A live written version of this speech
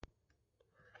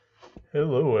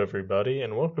Hello, everybody,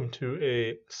 and welcome to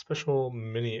a special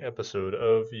mini episode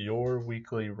of Your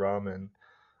Weekly Ramen.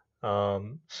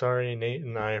 Sorry, Nate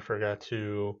and I forgot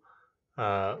to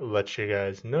let you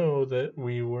guys know that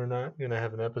we were not going to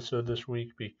have an episode this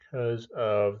week because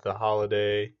of the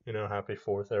holiday. Happy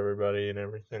 4th, everybody, and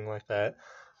everything like that.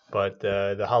 But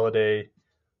the holiday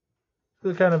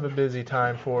was kind of a busy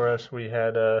time for us. We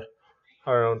had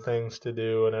our own things to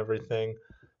do and everything.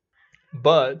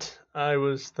 But I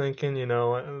was thinking,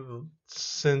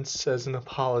 since as an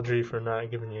apology for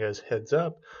not giving you guys heads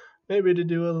up, maybe to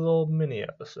do a little mini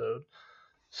episode.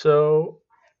 So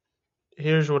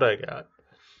here's what I got.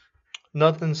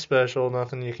 Nothing special,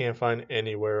 nothing you can't find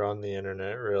anywhere on the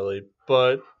internet, really,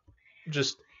 but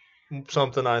just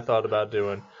something I thought about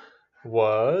doing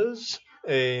was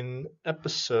an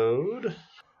episode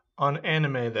on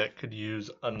anime that could use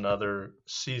another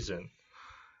season.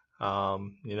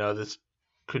 This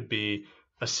could be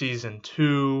a season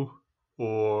two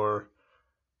or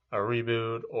a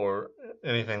reboot or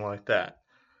anything like that.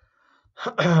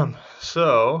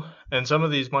 So, and some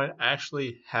of these might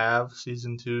actually have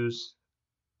season twos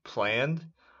planned,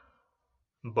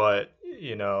 but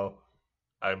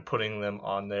I'm putting them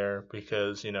on there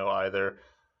because either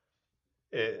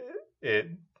it it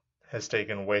has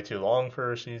taken way too long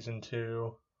for a season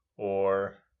two,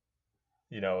 or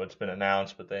it's been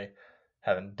announced but they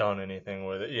haven't done anything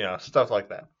with it, stuff like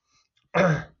that.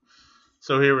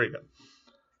 So here we go.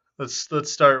 Let's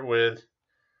start with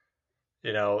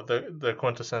the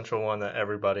quintessential one that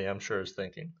everybody I'm sure is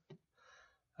thinking.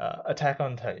 Attack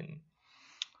on Titan.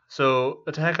 So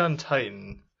Attack on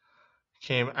Titan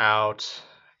came out.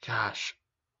 Gosh,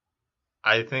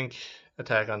 I think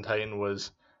Attack on Titan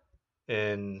was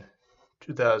in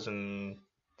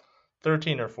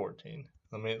 2013 or 14.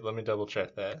 Let me double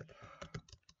check that.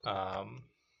 Um,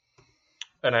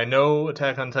 and I know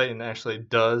Attack on Titan actually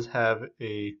does have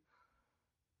a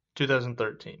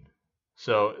 2013.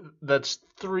 So that's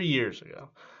 3 years ago.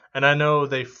 And I know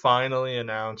they finally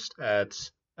announced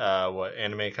at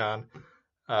AnimeCon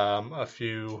a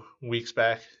few weeks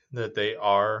back that they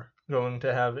are going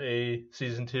to have a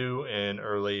season two in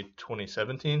early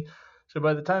 2017. So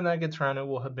by the time that gets around, it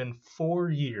will have been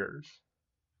 4 years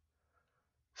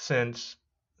since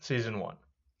season one.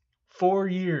 4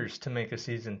 years to make a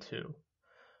season two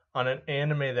on an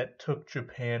anime that took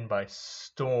Japan by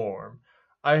storm.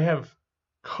 I have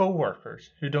coworkers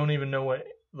who don't even know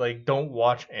don't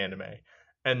watch anime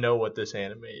and know what this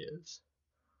anime is.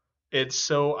 It's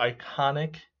so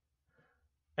iconic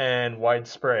and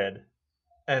widespread,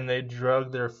 and they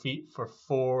drug their feet for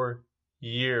 4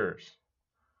 years.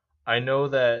 I know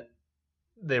that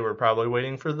they were probably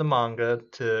waiting for the manga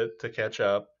to catch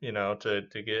up, to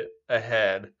get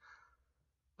ahead.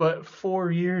 But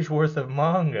 4 years worth of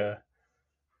manga,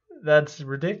 that's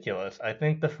ridiculous. I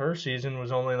think the first season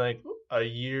was only like a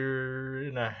year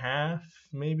and a half,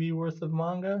 maybe, worth of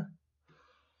manga.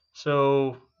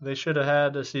 So they should have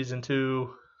had a season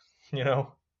two, you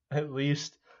know, at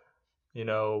least, you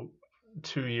know,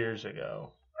 2 years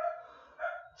ago.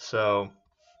 So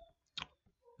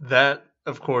that,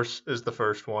 of course, is the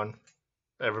first one.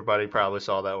 Everybody probably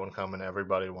saw that one coming.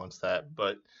 Everybody wants that.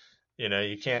 But,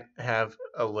 you can't have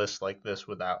a list like this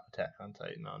without Attack on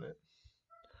Titan on it.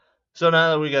 So now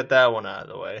that we got that one out of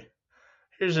the way,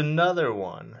 here's another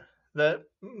one that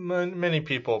many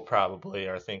people probably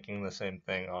are thinking the same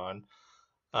thing on.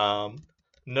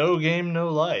 No Game, No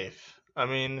Life. I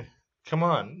mean, come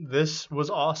on. This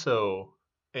was also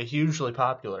a hugely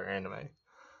popular anime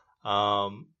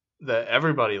that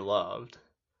everybody loved.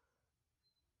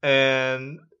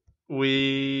 And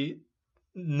we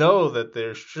know that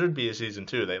there should be a season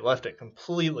two. They left it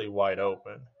completely wide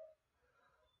open.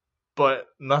 But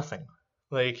nothing.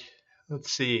 Like,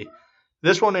 let's see.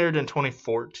 This one aired in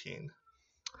 2014.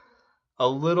 A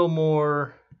little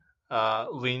more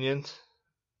lenient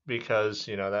because,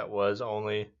 that was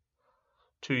only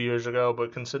 2 years ago.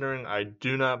 But considering I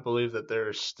do not believe that there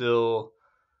is still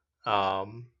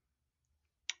um,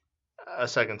 a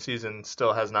second season,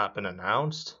 still has not been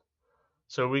announced.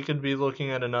 So we could be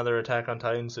looking at another Attack on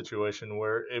Titan situation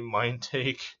where it might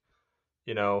take,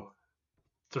 you know,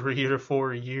 3 to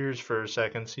 4 years for a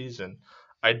second season.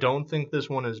 I don't think this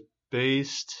one is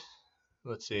based.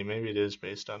 Let's see, maybe it is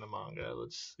based on a manga.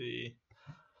 Let's see.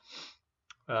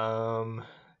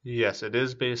 Yes, it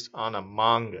is based on a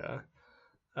manga.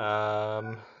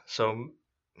 So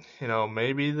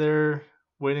maybe they're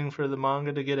waiting for the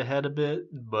manga to get ahead a bit,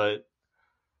 but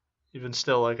even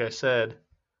still, like I said,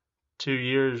 2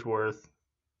 years worth.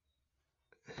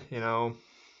 You know,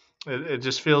 It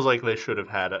just feels like they should have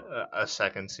had a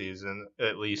second season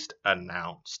at least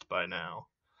announced by now.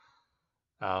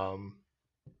 Um,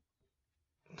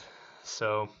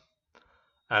 so,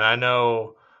 and I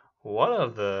know one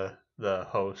of the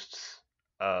hosts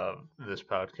of this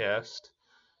podcast,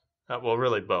 well,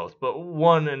 really both, but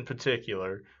one in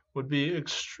particular would be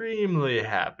extremely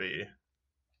happy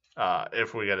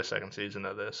if we get a second season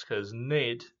of this, because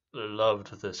Nate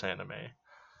loved this anime.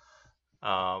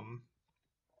 Um,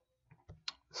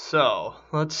 so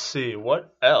let's see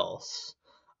what else.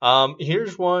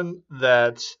 Here's one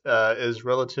that is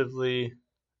relatively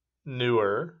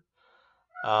newer,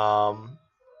 um,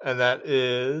 and that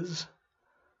is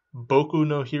Boku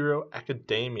no Hero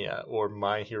Academia or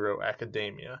My Hero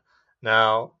Academia.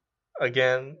 Now,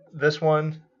 again, this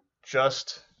one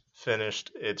just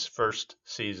finished its first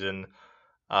season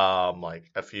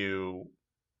like a few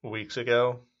weeks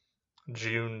ago,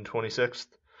 June 26th,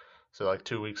 so like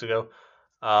 2 weeks ago.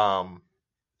 Um,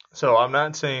 so I'm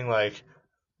not saying like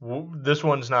this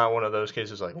one's not one of those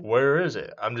cases like where is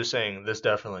it? I'm just saying this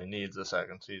definitely needs a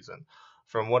second season.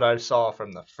 From what I saw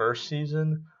from the first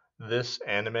season, this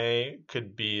anime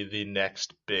could be the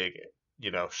next big,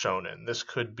 shonen. This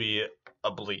could be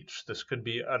a Bleach. This could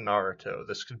be a Naruto.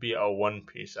 This could be a One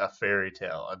Piece, a Fairy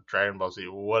Tail, a Dragon Ball Z,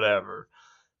 whatever.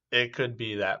 It could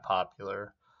be that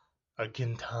popular. A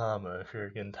Gintama if you're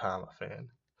a Gintama fan.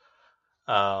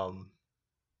 Um,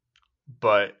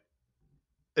 but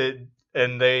it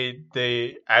and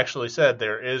they actually said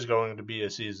there is going to be a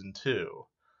season two.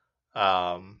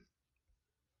 Um,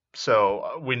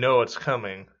 so we know it's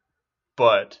coming,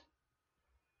 but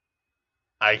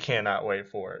I cannot wait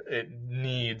for it. It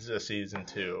needs a season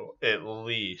two at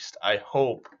least. I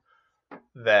hope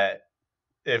that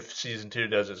if season two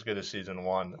does as good as season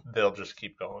one, they'll just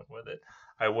keep going with it.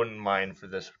 I wouldn't mind for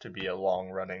this to be a long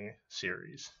running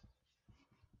series.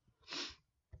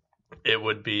 It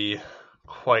would be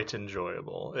quite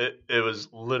enjoyable. It was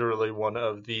literally one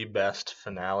of the best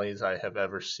finales I have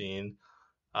ever seen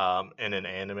in an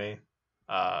anime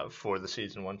for the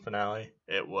season one finale.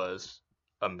 It was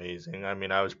amazing. I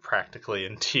mean, I was practically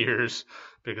in tears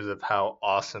because of how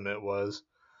awesome it was.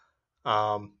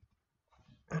 Um,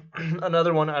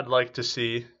 another one I'd like to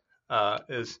see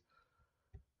is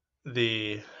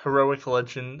the heroic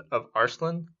legend of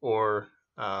Arslan or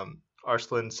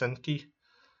Arslan Senki.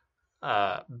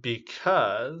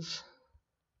 Because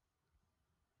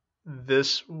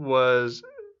this was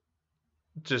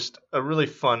just a really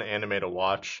fun anime to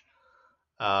watch.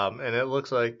 And it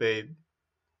looks like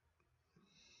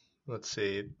let's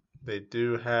see, they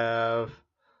do have,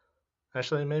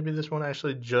 actually, maybe this one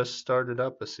actually just started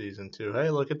up a season two. Hey,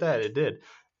 look at that, it did.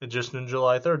 It just in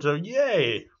July 3rd, so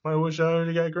yay! My wish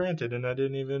already got granted, and I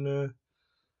didn't even,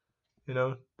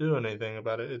 do anything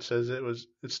about it. It says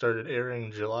it started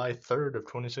airing July 3rd of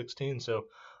 2016, so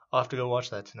I'll have to go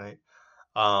watch that tonight.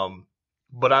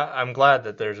 But I'm glad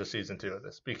that there's a season two of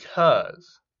this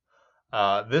because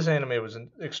this anime was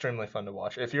extremely fun to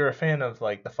watch. If you're a fan of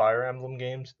like the Fire Emblem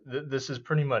games, this is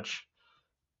pretty much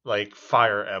like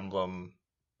Fire Emblem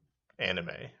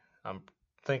anime. I'm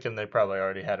thinking they probably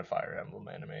already had a Fire Emblem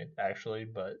anime actually,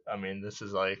 but I mean this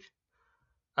is like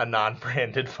a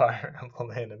non-branded Fire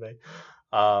Emblem anime.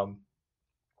 Um,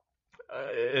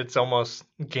 it's almost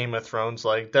Game of Thrones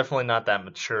like, definitely not that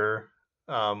mature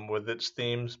with its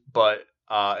themes, but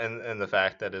and the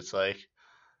fact that it's like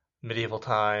medieval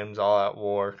times, all out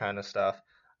war kind of stuff.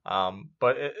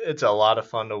 But it's a lot of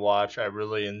fun to watch. I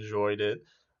really enjoyed it.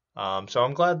 So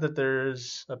I'm glad that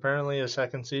there's apparently a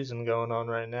second season going on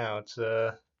right now. It's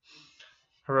a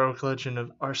heroic legend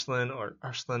of Arslan or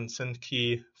Arslan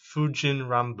Senki Fujin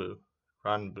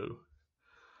Ranbu.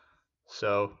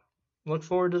 So look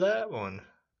forward to that one.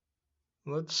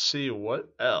 Let's see what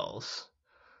else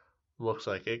looks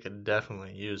like it could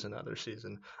definitely use another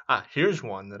season. Here's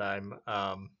one that I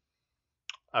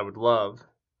would love.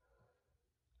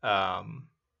 And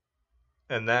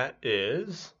that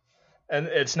is, and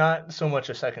it's not so much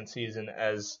a second season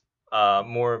as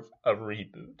more of a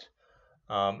reboot,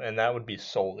 and that would be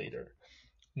Soul Eater.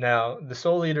 Now, the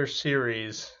Soul Eater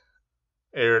series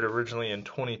aired originally in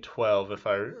 2012, if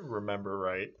I remember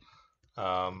right.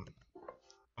 I'm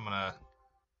gonna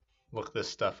look this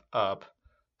stuff up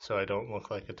so I don't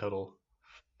look like a total,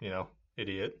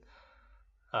 idiot.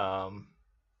 Um,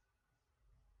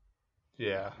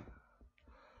 yeah,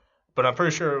 but I'm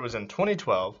pretty sure it was in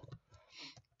 2012,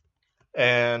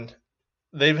 and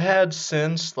they've had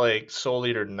since like Soul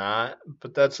Eater not,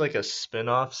 but that's like a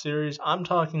spin-off series. I'm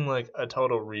talking like a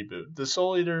total reboot. The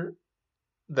Soul Eater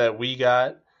that we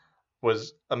got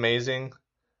was amazing,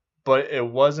 but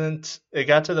it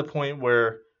got to the point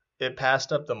where it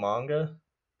passed up the manga,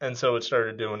 and so it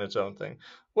started doing its own thing,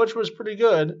 which was pretty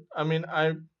good. I mean,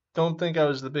 I don't think I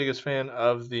was the biggest fan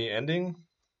of the ending.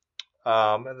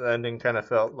 The ending kind of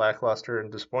felt lackluster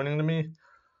and disappointing to me,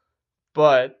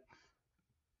 but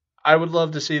I would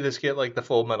love to see this get like the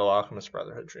Full Metal Alchemist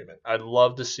Brotherhood treatment. I'd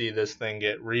love to see this thing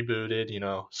get rebooted,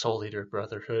 Soul Eater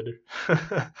Brotherhood,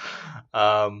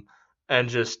 um, and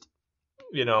just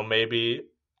maybe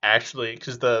actually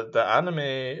because the anime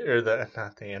or the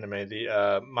not the anime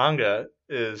the manga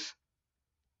is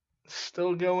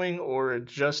still going or it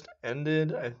just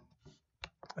ended. I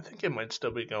think it might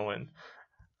still be going.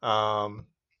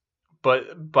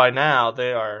 But by now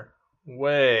they are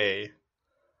way.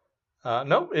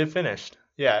 Nope, it finished.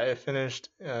 Yeah, it finished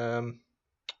in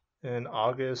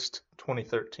August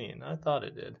 2013. I thought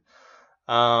it did.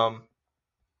 Um,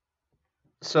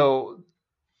 so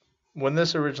when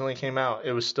this originally came out,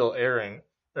 it was still airing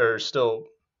or still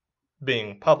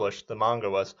being published. The manga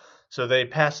was. So they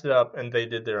passed it up and they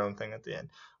did their own thing at the end,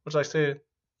 which I say,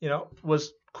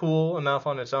 was cool enough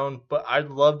on its own. But I'd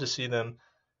love to see them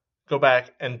go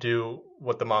back and do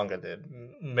what the manga did.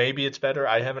 Maybe it's better.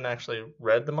 I haven't actually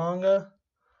read the manga,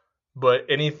 but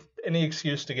any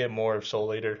excuse to get more of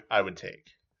Soul Eater, I would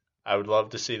take. I would love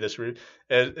to see this.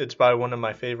 It's by one of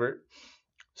my favorite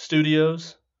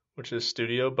studios, which is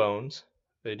Studio Bones.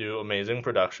 They do amazing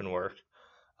production work.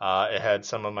 It had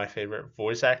some of my favorite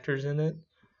voice actors in it,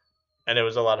 and it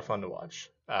was a lot of fun to watch.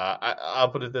 I'll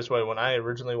put it this way: when I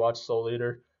originally watched Soul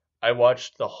Eater, I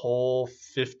watched the whole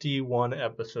 51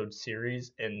 episode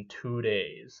series in 2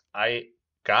 days. I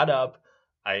got up,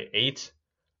 I ate,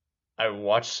 I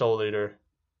watched Soul Eater,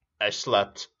 I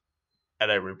slept,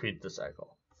 and I repeated the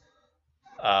cycle.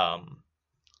 Um,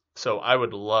 so I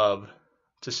would love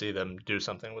to see them do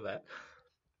something with that.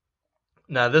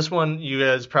 Now, this one you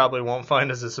guys probably won't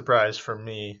find as a surprise for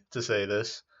me to say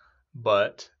this,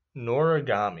 but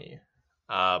Noragami,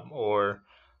 or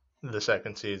the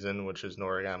second season, which is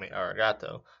Noragami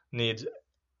Arigato, needs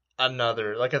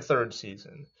another, like a third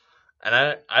season.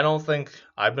 And I don't think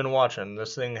I've been watching.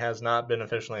 This thing has not been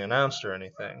officially announced or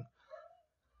anything.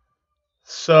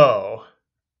 So,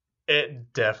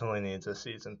 it definitely needs a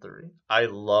season 3. I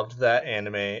loved that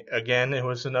anime. Again, it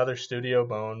was another Studio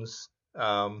Bones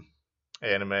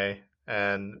anime,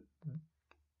 and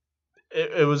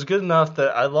it was good enough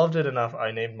that I loved it enough.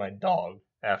 I named my dog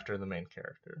after the main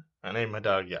character. I named my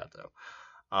dog Yato.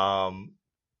 Um,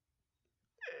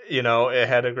 it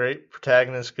had a great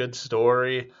protagonist, good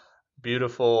story,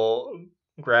 beautiful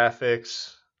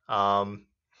graphics,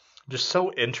 just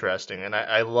so interesting, and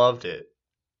I loved it.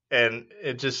 And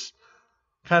it just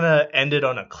kind of ended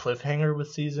on a cliffhanger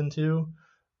with season 2.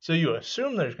 So you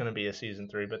assume there's going to be a season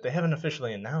 3, but they haven't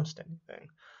officially announced anything.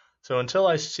 So until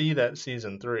I see that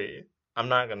season 3, I'm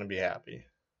not going to be happy.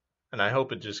 And I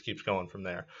hope it just keeps going from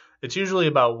there. It's usually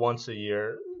about once a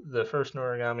year. The first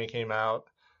Noragami came out,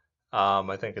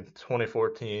 I think in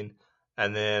 2014.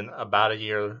 And then about a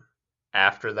year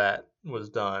after that was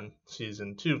done,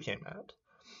 season 2 came out.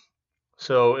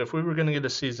 So if we were going to get a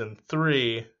season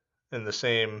 3 in the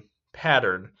same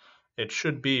pattern, it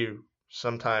should be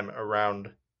sometime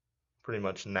around pretty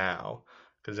much now,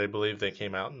 because I believe they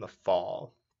came out in the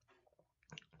fall.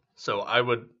 So I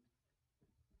would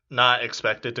not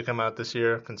expect it to come out this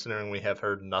year, considering we have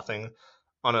heard nothing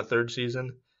on a third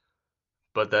season.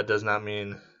 But that does not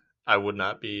mean I would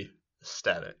not be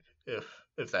ecstatic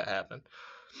if that happened.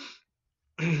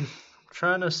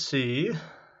 Trying to see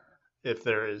if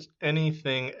there is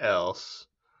anything else.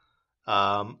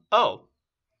 Oh,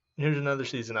 here's another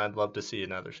season I'd love to see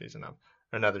another season of.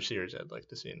 Or another series I'd like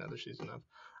to see another season of.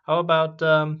 How about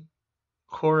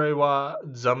Kore wa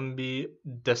Zombie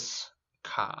desu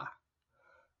ka?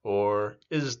 Or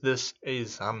Is This a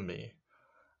Zombie?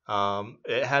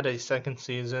 It had a second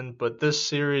season, but this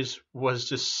series was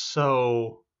just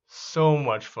so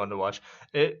much fun to watch.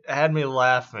 It had me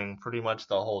laughing pretty much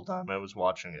the whole time I was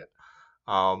watching it.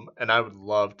 And I would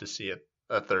love to see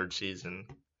a third season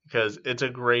because it's a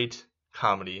great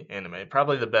comedy anime.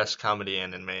 Probably the best comedy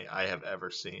anime I have ever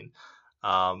seen.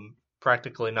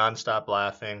 Practically nonstop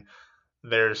laughing.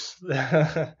 There's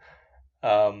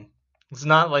it's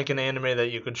not like an anime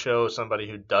that you could show somebody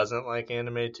who doesn't like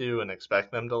anime to and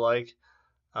expect them to like.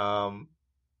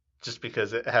 Just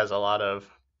because it has a lot of,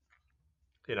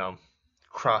 you know,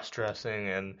 cross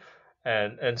dressing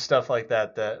and stuff like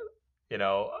that you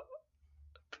know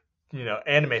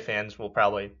anime fans will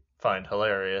probably find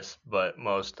hilarious, but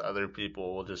most other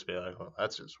people will just be like, well,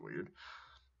 that's just weird.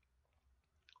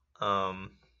 I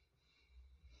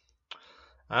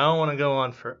don't want to go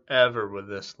on forever with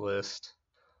this list.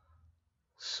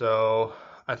 So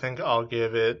I think I'll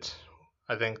give it.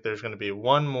 I think there's going to be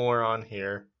one more on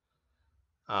here.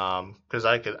 Because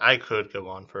I could go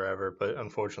on forever, but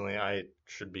unfortunately I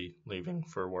should be leaving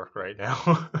for work right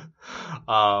now.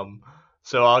 um,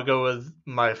 so I'll go with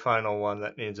my final one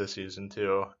that needs a season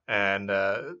two, and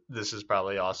this is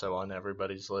probably also on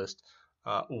everybody's list.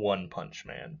 One Punch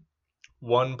Man.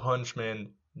 One Punch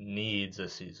Man needs a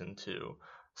season two.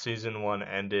 Season one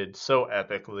ended so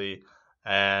epically,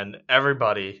 and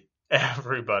everybody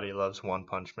loves One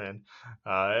Punch Man.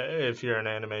 If you're an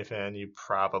anime fan, you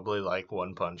probably like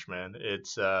One Punch Man.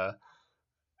 It's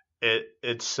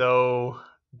so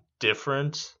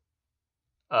different,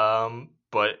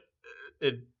 but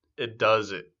it it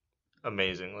does it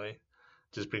amazingly.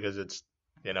 Just because it's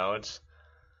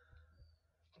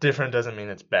different doesn't mean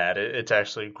it's bad. It's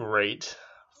actually great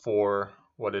for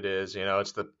what it is.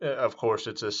 It's of course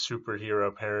it's a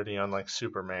superhero parody on like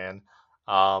Superman,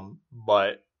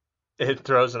 but it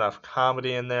throws enough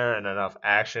comedy in there and enough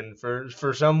action for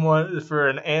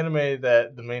an anime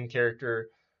that the main character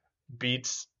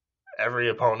beats every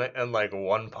opponent in like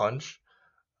one punch.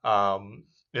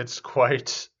 It's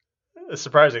quite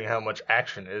surprising how much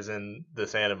action is in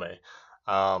this anime.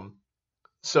 Um,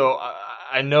 so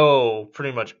I know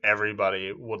pretty much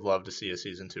everybody would love to see a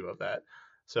season two of that.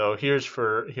 So here's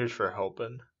for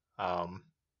hoping. Um,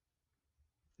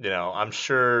 I'm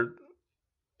sure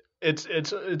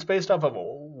it's based off of a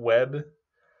web.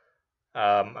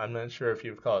 I'm not sure if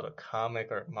you'd call it a comic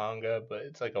or manga, but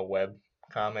it's like a web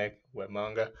comic, web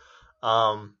manga.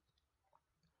 Um,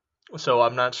 so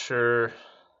I'm not sure,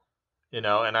 and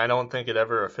I don't think it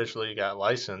ever officially got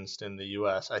licensed in the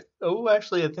U.S.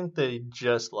 Actually, I think they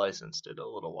just licensed it a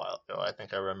little while ago. I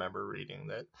think I remember reading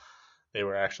that they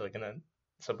were actually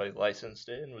somebody licensed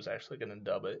it and was actually gonna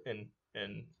dub it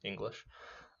in English.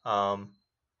 Um,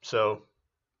 so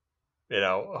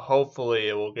hopefully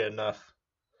it will get enough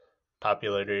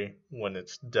popularity when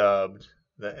it's dubbed,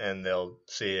 and they'll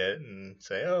see it and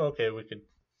say, "Oh, okay, we could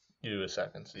do a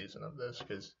second season of this,"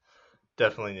 because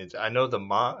definitely needs. I know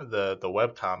the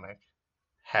web comic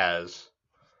has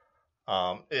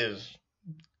is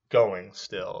going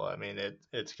still. I mean,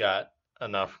 it's got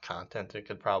enough content it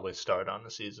could probably start on a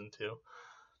season two.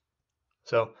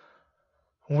 So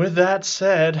with that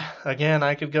said, again,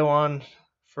 I could go on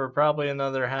for probably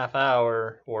another half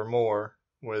hour or more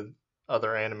with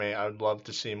other anime I would love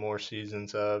to see more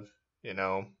seasons of. You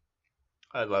know,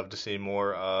 I'd love to see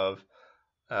more of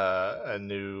a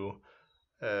new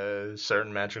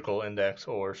certain magical index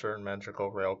or certain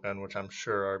magical railgun, which I'm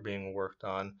sure are being worked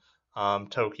on.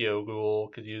 Tokyo Ghoul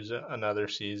could use another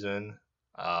season.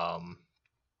 Um,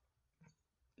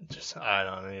 just I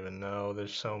don't even know.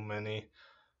 There's so many.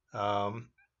 Um,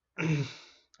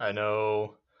 I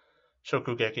know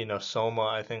Shokugeki no Soma,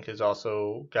 I think, has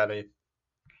also got a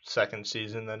second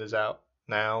season that is out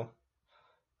now.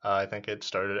 I think it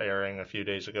started airing a few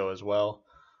days ago as well.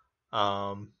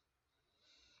 Um,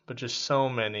 but just so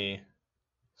many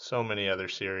other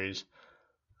series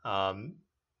um,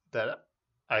 that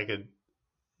I could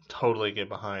totally get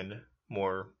behind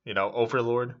more.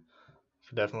 Overlord,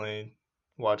 could definitely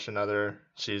watch another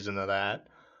season of that.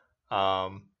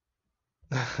 Um,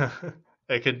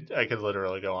 I could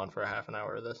literally go on for a half an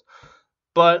hour of this,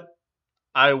 but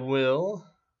I will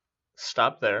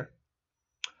stop there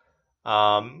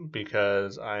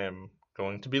because I am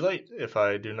going to be late if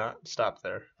I do not stop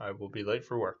there. I will be late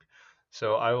for work.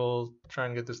 So I will try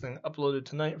and get this thing uploaded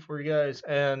tonight for you guys,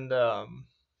 and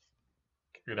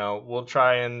we'll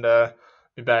try and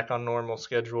be back on normal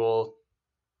schedule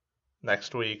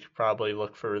next week. Probably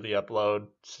look for the upload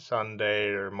Sunday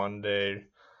or Monday,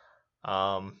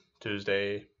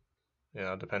 Tuesday,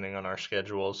 depending on our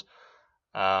schedules.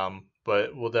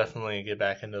 But we'll definitely get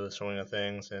back into the swing of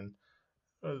things, and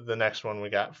the next one we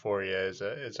got for you is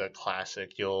a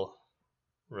classic. You'll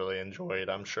really enjoy it,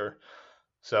 I'm sure.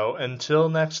 So until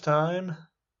next time,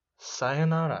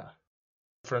 sayonara.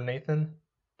 For Nathan,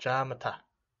 Jamata.